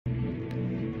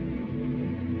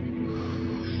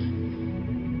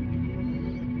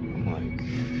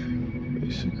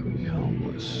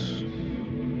this.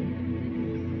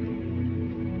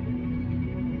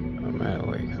 I'm at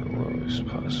like the lowest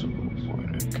possible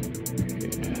point it could be.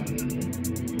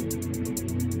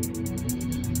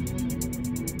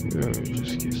 You ever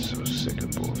just get so sick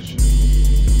of bullshit?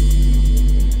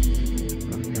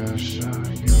 I've got a shotgun,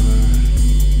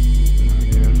 I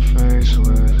get a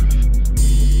facelift.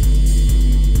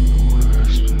 More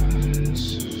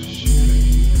expensive shit,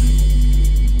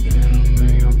 and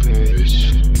I'm a bitch.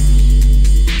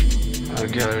 I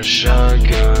got a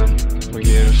shotgun, we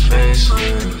get a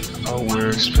facelift. I wear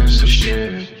expensive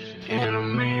shit, and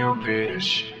I'm in your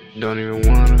bitch. Don't even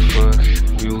wanna fuck,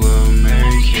 you love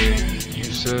making. You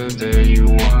said that you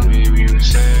want me, you can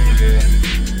save it.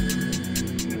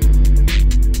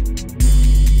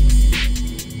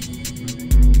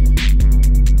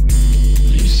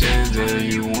 You said that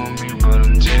you want me, but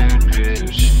I'm dead,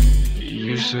 bitch.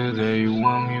 You said that you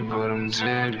want me, but I'm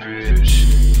dead, bitch.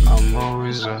 I'm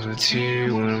always off the tee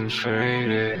when I'm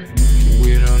faded.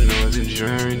 We don't know the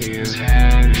journey is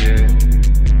headed.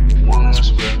 One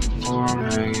step before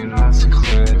I'm hanging off the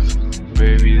cliff.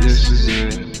 Baby, this is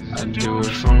it. I do it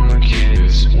for my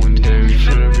kids. One day we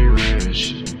finna be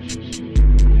rich.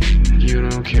 You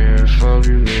don't care if I'll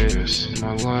be missed.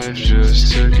 My life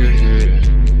just took a hit.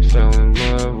 Fell in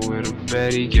love with a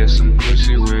baddy, get some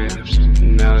pussy whips.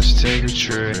 Now let's take a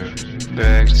trip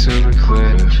back to the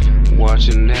cliff.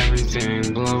 Watching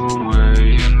everything blow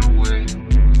away in the wind.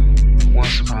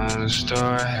 Once upon a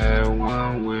star, I had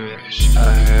one wish.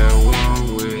 I had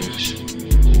one wish.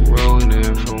 Rolling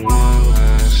in for one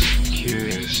last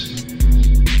kiss.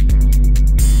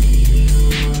 You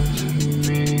wasn't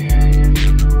me hanging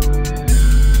in the wind.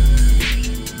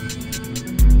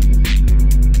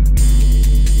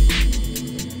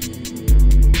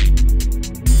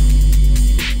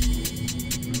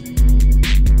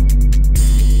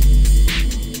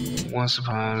 Once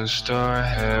upon a star, I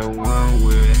had one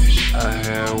wish. I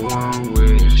had one